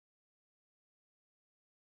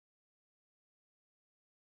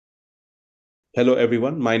Hello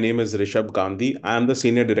everyone, my name is Rishabh Gandhi. I am the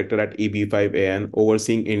Senior Director at EB-5 AN,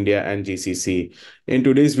 overseeing India and GCC. In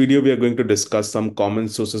today's video, we are going to discuss some common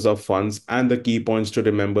sources of funds and the key points to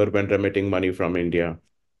remember when remitting money from India.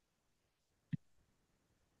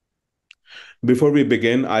 Before we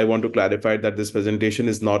begin, I want to clarify that this presentation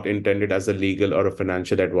is not intended as a legal or a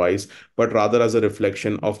financial advice, but rather as a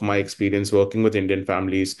reflection of my experience working with Indian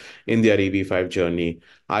families in their EB-5 journey.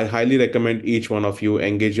 I highly recommend each one of you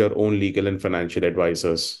engage your own legal and financial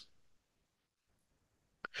advisors.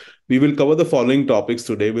 We will cover the following topics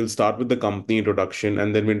today. We'll start with the company introduction,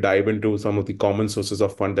 and then we'll dive into some of the common sources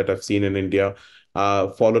of fund that I've seen in India,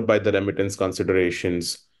 followed by the remittance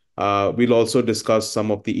considerations. We'll also discuss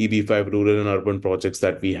some of the EB-5 rural and urban projects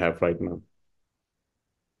that we have right now.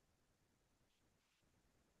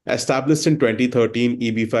 Established in 2013,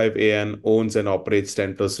 EB-5 AN owns and operates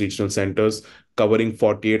 10 plus regional centers covering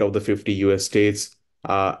 48 of the 50 US states.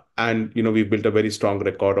 And we've built a very strong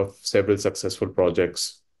record of several successful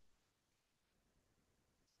projects.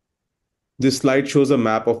 This slide shows a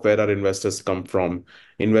map of where our investors come from.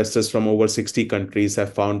 Investors from over 60 countries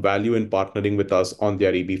have found value in partnering with us on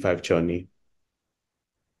their EB-5 journey.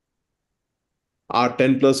 Our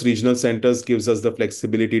 10 plus regional centers gives us the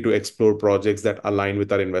flexibility to explore projects that align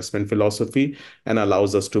with our investment philosophy and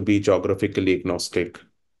allows us to be geographically agnostic.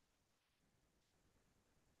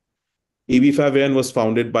 EB-5AN was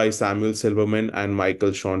founded by Samuel Silverman and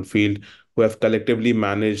Michael Schoenfield, who have collectively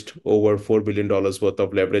managed over $4 billion worth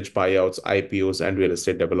of leverage buyouts, IPOs, and real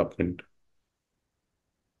estate development.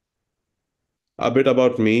 A bit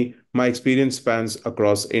about me. My experience spans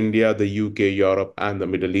across India, the UK, Europe, and the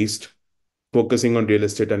Middle East, focusing on real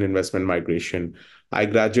estate and investment migration. I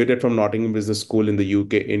graduated from Nottingham Business School in the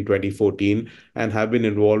UK in 2014 and have been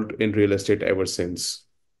involved in real estate ever since.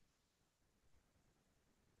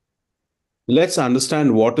 Let's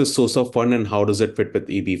understand what is source of fund and how does it fit with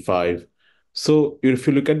EB-5. So if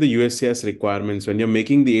you look at the USCIS requirements, when you're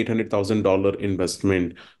making the $800,000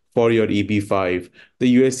 investment for your EB-5,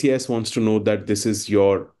 the USCIS wants to know that this is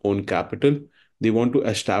your own capital. They want to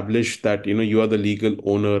establish that you are the legal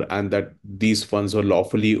owner and that these funds are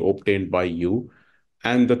lawfully obtained by you.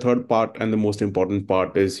 And the third part and the most important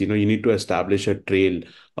part is, you need to establish a trail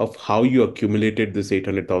of how you accumulated this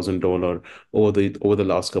 $800,000 over the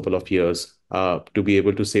last couple of years to be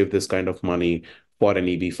able to save this kind of money for an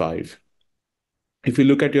EB-5. If you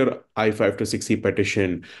look at your I-5 to 6E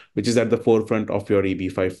petition, which is at the forefront of your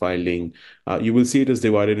EB-5 filing, you will see it is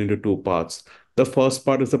divided into two parts. The first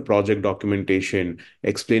part is the project documentation,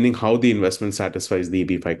 explaining how the investment satisfies the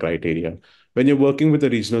EB-5 criteria. When you're working with a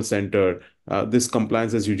regional center, this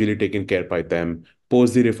compliance is usually taken care by them.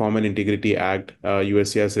 Post the Reform and Integrity Act,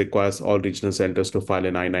 USCIS requires all regional centers to file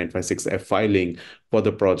an I-956F filing for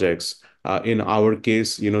the projects. In our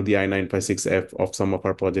case, the I-956F of some of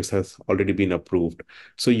our projects has already been approved.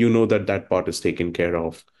 So you know that that part is taken care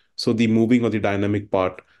of. So the moving or the dynamic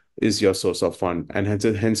part is your source of fund. And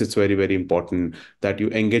hence it's very, very important that you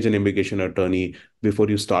engage an immigration attorney before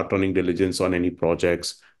you start running diligence on any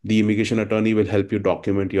projects. The immigration attorney will help you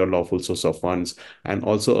document your lawful source of funds and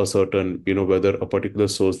also ascertain, whether a particular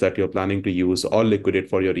source that you're planning to use or liquidate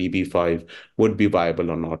for your EB-5 would be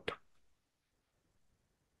viable or not.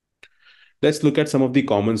 Let's look at some of the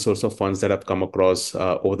common source of funds that I've come across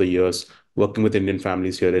over the years working with Indian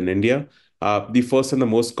families here in India. The first and the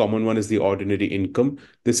most common one is the ordinary income.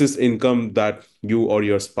 This is income that you or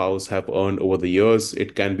your spouse have earned over the years.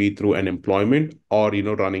 It can be through an employment or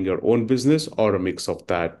running your own business or a mix of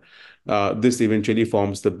that. This eventually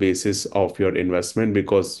forms the basis of your investment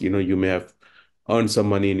because you may have earned some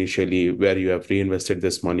money initially where you have reinvested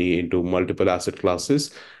this money into multiple asset classes,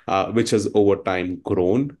 which has over time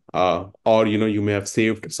grown. Or you may have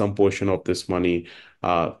saved some portion of this money,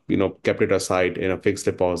 kept it aside in a fixed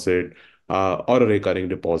deposit or a recurring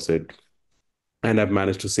deposit, and I've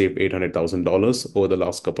managed to save $800,000 over the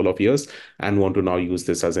last couple of years and want to now use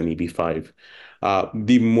this as an EB-5.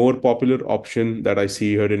 The more popular option that I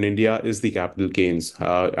see here in India is the capital gains.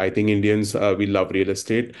 I think Indians, we love real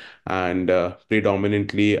estate, and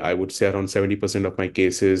predominantly, I would say around 70% of my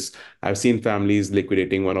cases, I've seen families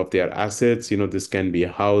liquidating one of their assets. This can be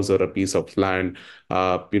a house or a piece of land,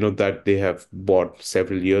 that they have bought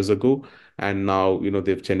several years ago, and now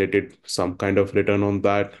they've generated some kind of return on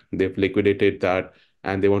that, they've liquidated that,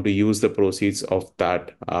 and they want to use the proceeds of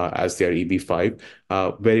that as their EB-5.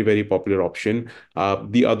 Very, very popular option.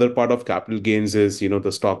 The other part of capital gains is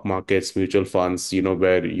the stock markets, mutual funds,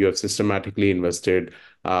 where you have systematically invested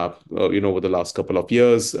over the last couple of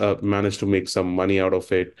years, managed to make some money out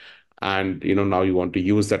of it, and now you want to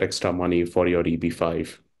use that extra money for your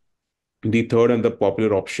EB-5. The third and the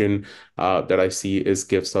popular option that I see is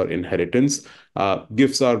gifts or inheritance.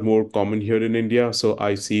 Gifts are more common here in India, so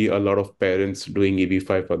I see a lot of parents doing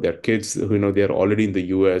EB-5 for their kids who they are already in the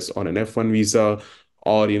US on an F1 visa,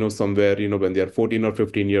 or somewhere when they are 14 or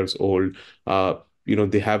 15 years old.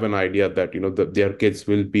 They have an idea that their kids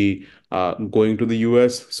will be going to the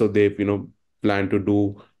US, so they plan to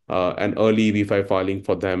do an early EB-5 filing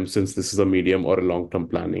for them, since this is a medium or a long-term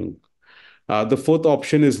planning. The fourth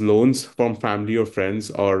option is loans from family or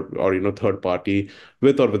friends, or third party,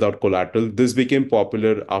 with or without collateral. This became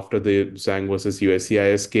popular after the Zhang versus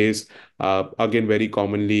USCIS case. Again, very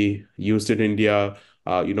commonly used in India.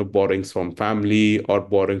 Borrowings from family or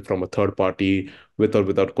borrowing from a third party with or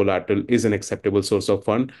without collateral is an acceptable source of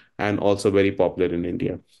fund, and also very popular in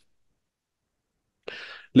India.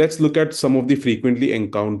 Let's look at some of the frequently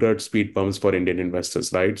encountered speed bumps for Indian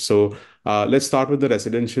investors, right? So let's start with the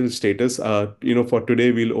residential status. For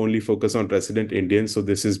today, we'll only focus on resident Indians. So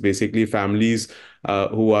this is basically families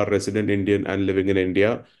who are resident Indian and living in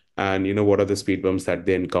India. And what are the speed bumps that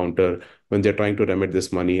they encounter when they're trying to remit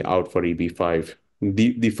this money out for EB-5?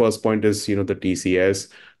 The first point is the TCS.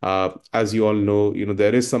 As you all know,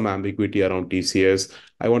 there is some ambiguity around TCS.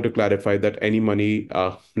 I want to clarify that any money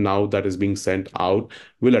now that is being sent out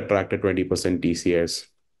will attract a 20% TCS.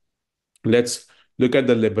 Let's look at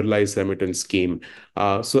the liberalized remittance scheme.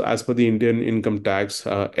 So, as per the Indian income tax,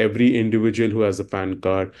 every individual who has a PAN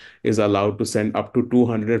card is allowed to send up to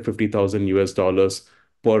 250,000 US dollars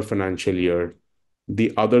per financial year.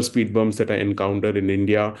 The other speed bumps that I encounter in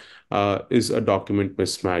India is a document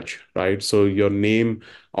mismatch, right? So your name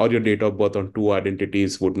or your date of birth on two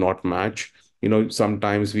identities would not match.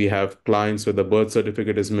 Sometimes we have clients where the birth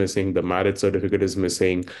certificate is missing, the marriage certificate is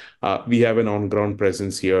missing. We have an on-ground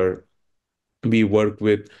presence here. We work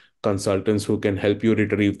with consultants who can help you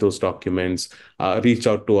retrieve those documents. Reach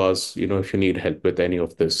out to us, if you need help with any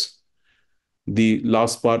of this. The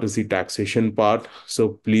last part is the taxation part. So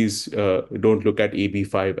please don't look at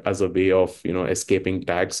EB-5 as a way of escaping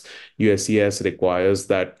tax. USCIS requires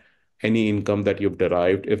that any income that you've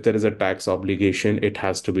derived, if there is a tax obligation, it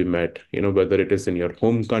has to be met. Whether it is in your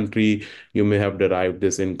home country, you may have derived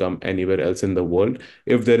this income anywhere else in the world.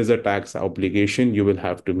 If there is a tax obligation, you will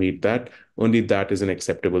have to meet that. Only that is an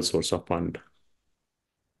acceptable source of fund.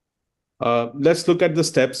 Let's look at the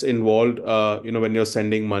steps involved, when you're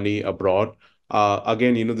sending money abroad.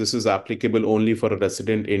 Again, this is applicable only for a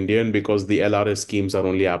resident Indian because the LRS schemes are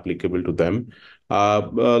only applicable to them.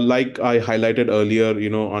 Like I highlighted earlier,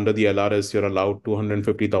 under the LRS, you're allowed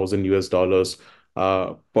 250,000 US dollars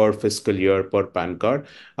per fiscal year per PAN card.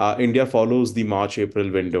 India follows the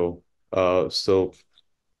March-April window. So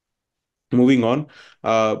moving on,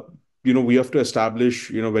 we have to establish,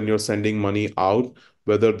 when you're sending money out,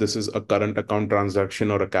 whether this is a current account transaction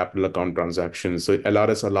or a capital account transaction. So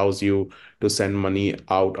LRS allows you to send money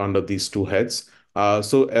out under these two heads.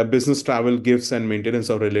 So a business travel, gifts, and maintenance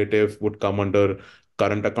of relative would come under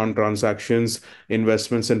current account transactions.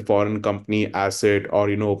 Investments in foreign company asset, or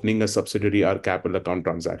opening a subsidiary, are capital account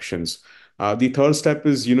transactions. The third step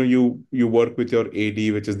is, you work with your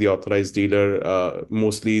AD, which is the authorized dealer.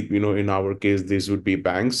 Mostly, in our case, these would be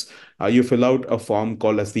banks. You fill out a form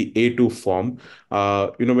called as the A2 form.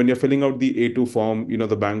 When you're filling out the A2 form,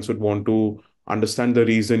 the banks would want to understand the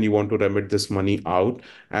reason you want to remit this money out,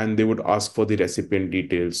 and they would ask for the recipient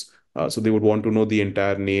details. So they would want to know the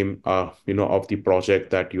entire name, of the project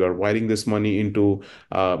that you are wiring this money into,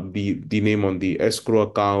 the name on the escrow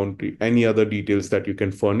account, any other details that you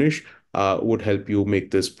can furnish would help you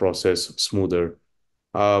make this process smoother.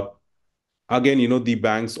 Uh, Again, the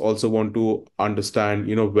banks also want to understand,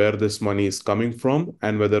 where this money is coming from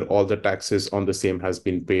and whether all the taxes on the same has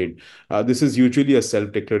been paid. This is usually a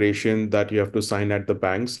self-declaration that you have to sign at the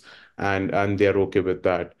banks, and they're okay with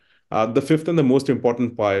that. The fifth and the most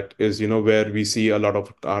important part is, where we see a lot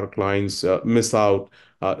of our clients miss out,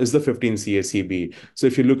 is the 15 CACB. So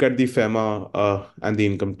if you look at the FEMA and the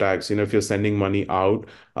income tax, if you're sending money out,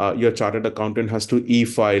 your chartered accountant has to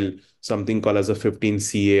e-file something called as a 15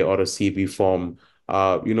 CA or a CB form.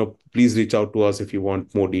 Please reach out to us if you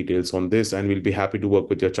want more details on this, and we'll be happy to work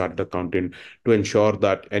with your chartered accountant to ensure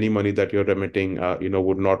that any money that you're remitting,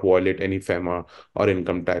 would not violate any FEMA or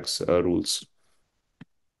income tax rules.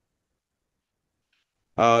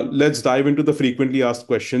 Let's dive into the frequently asked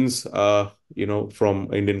questions,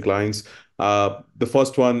 from Indian clients. The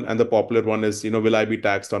first one and the popular one is, will I be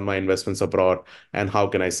taxed on my investments abroad, and how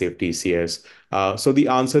can I save TCS? So the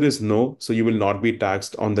answer is no. So you will not be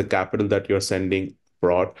taxed on the capital that you're sending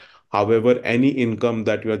abroad. However, any income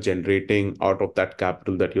that you are generating out of that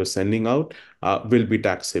capital that you're sending out will be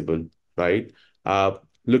taxable, right?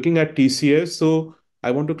 Looking at TCS, so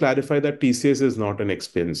I want to clarify that TCS is not an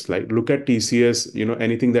expense. Like look at TCS,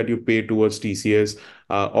 anything that you pay towards TCS,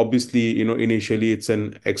 obviously, initially it's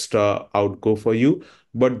an extra outgo for you,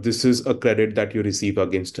 but this is a credit that you receive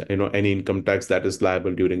against, any income tax that is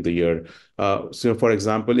liable during the year. So for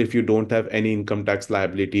example, if you don't have any income tax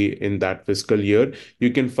liability in that fiscal year,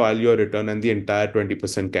 you can file your return and the entire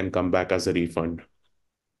 20% can come back as a refund.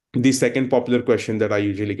 The second popular question that I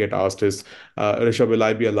usually get asked is, Rishabh, will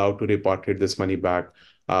I be allowed to repatriate this money back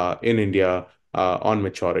in India on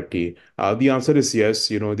maturity? The answer is yes.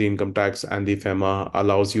 The income tax and the FEMA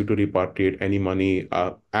allows you to repatriate any money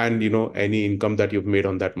and any income that you've made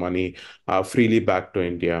on that money freely back to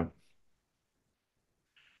India.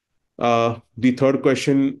 The third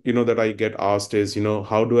question, that I get asked is,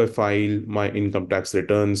 how do I file my income tax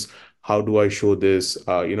returns? How do I show this?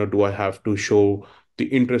 Do I have to show the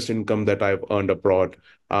interest income that I've earned abroad?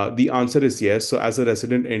 The answer is yes. So as a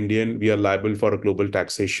resident Indian, we are liable for a global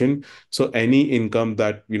taxation. So any income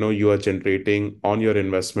that, you are generating on your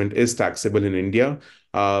investment is taxable in India.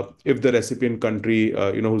 If the recipient country,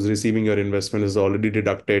 who's receiving your investment has already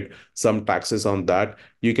deducted some taxes on that,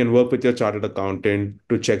 you can work with your chartered accountant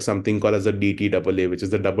to check something called as a DTAA, which is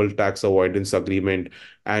the double tax avoidance agreement,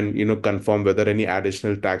 and confirm whether any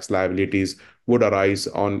additional tax liabilities would arise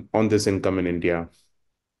on this income in India.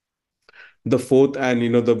 The fourth and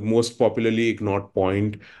the most popularly ignored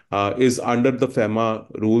point is under the FEMA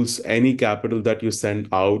rules, any capital that you send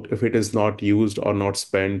out, if it is not used or not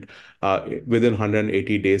spent within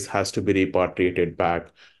 180 days, has to be repatriated back.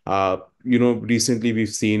 Recently we've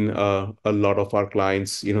seen a lot of our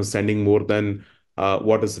clients, sending more than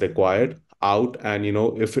what is required out, and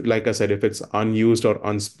if like I said, if it's unused or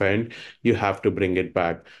unspent, you have to bring it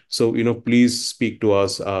back. So please speak to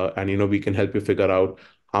us, and we can help you figure out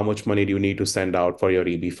how much money do you need to send out for your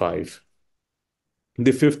EB-5.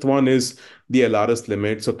 The fifth one is the LRS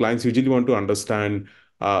limit. So clients usually want to understand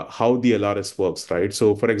how the LRS works, right?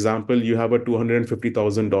 So for example, you have a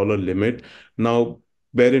 $250,000 limit. Now,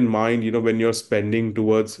 bear in mind, when you're spending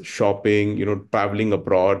towards shopping, traveling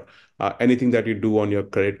abroad, anything that you do on your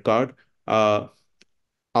credit card, uh,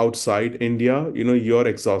 outside India, you're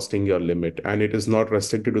exhausting your limit, and it is not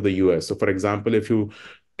restricted to the US. So, for example, if you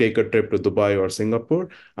take a trip to Dubai or Singapore,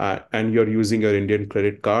 and you're using your Indian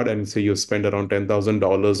credit card, and say you spend around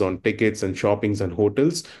 $10,000 on tickets and shoppings and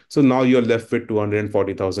hotels, so now you're left with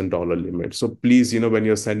 $240,000 limit. So please, when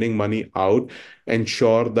you're sending money out,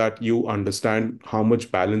 ensure that you understand how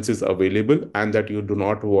much balance is available and that you do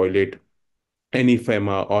not violate any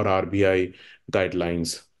FEMA or RBI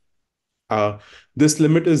guidelines. Uh, this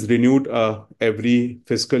limit is renewed every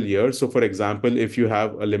fiscal year. So, for example, if you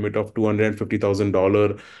have a limit of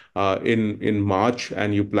 $250,000 in March,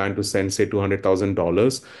 and you plan to send, say,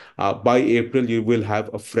 $200,000, by April you will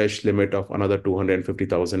have a fresh limit of another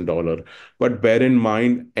 $250,000. But bear in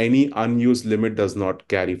mind, any unused limit does not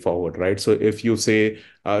carry forward, right? So, if you say,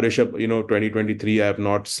 Rishabh, 2023, I have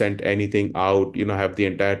not sent anything out, I have the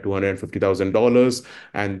entire $250,000,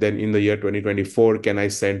 and then in the year 2024, can I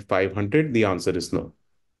send 500? The answer is no.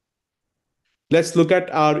 Let's look at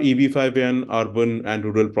our EB-5 and urban and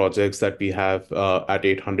rural projects that we have at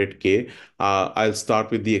 800K. I'll start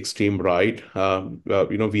with the extreme right.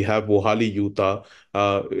 We have Wohali, Utah.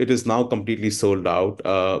 It is now completely sold out,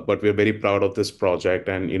 but we're very proud of this project,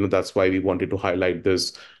 and that's why we wanted to highlight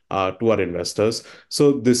this to our investors.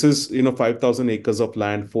 So this is 5,000 acres of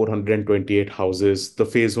land, 428 houses. The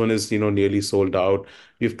phase one is nearly sold out.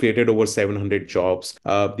 We've created over 700 jobs.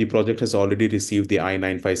 The project has already received the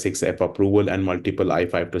I-956F approval and multiple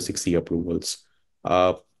I-5 to 6E approvals.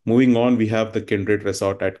 Uh, Moving on, we have the Kindred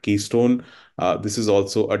Resort at Keystone. This is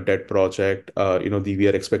also a debt project. We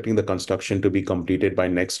are expecting the construction to be completed by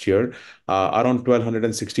next year. Around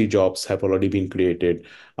 1,260 jobs have already been created.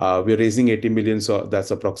 We're raising 80 million, so that's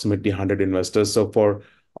approximately 100 investors. So for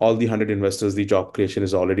all the 100 investors, the job creation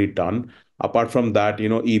is already done. Apart from that,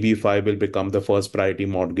 EB-5 will become the first priority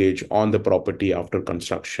mortgage on the property after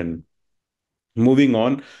construction. Moving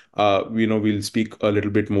on, we'll speak a little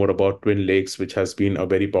bit more about Twin Lakes, which has been a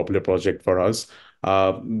very popular project for us.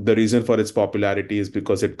 The reason for its popularity is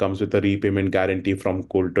because it comes with a repayment guarantee from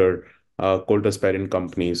Coulter, Coulter's parent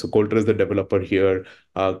company. So Coulter is the developer here.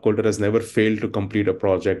 Coulter has never failed to complete a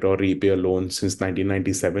project or repay a loan since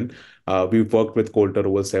 1997. We've worked with Coulter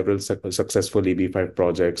over several successful EB-5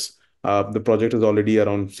 projects. The project is already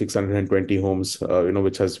around 620 homes,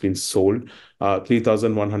 which has been sold.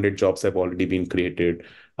 3,100 jobs have already been created.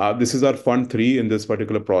 This is our fund three in this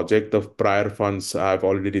particular project. The prior funds have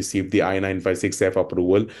already received the I-956F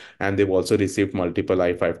approval, and they've also received multiple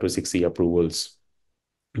I-5 to 6E approvals.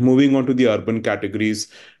 Moving on to the urban categories,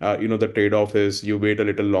 the trade-off is you wait a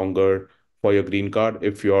little longer for your green card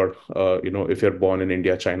if if you're born in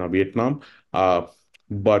India, China, Vietnam, uh,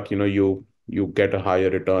 but you get a higher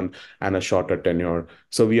return and a shorter tenure.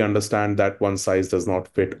 So we understand that one size does not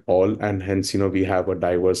fit all, and hence we have a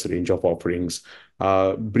diverse range of offerings.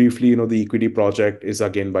 Briefly, the equity project is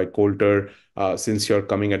again by Coulter. Since you're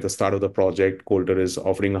coming at the start of the project, Coulter is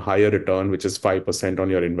offering a higher return, which is 5% on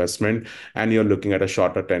your investment, and you're looking at a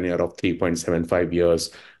shorter tenure of 3.75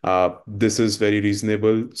 years. This is very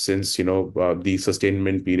reasonable since, the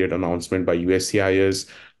sustainment period announcement by USCI is,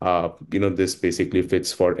 this basically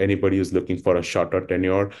fits for anybody who's looking for a shorter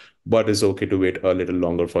tenure, but is okay to wait a little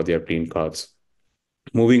longer for their green cards.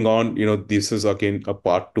 Moving on, this is again a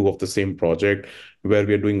part two of the same project where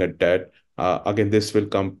we are doing a debt. Again, this will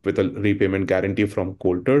come with a repayment guarantee from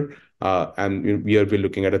Coulter, and we're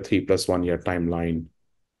looking at a 3 plus 1 year timeline.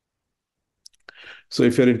 So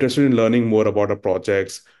if you're interested in learning more about our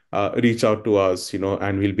projects, reach out to us,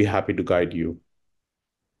 and we'll be happy to guide you.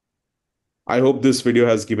 I hope this video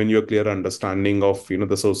has given you a clear understanding of,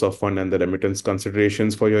 the source of fund and the remittance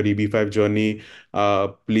considerations for your EB-5 journey.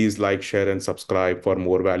 Please like, share, and subscribe for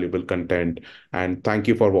more valuable content. And thank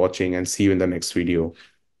you for watching, and see you in the next video.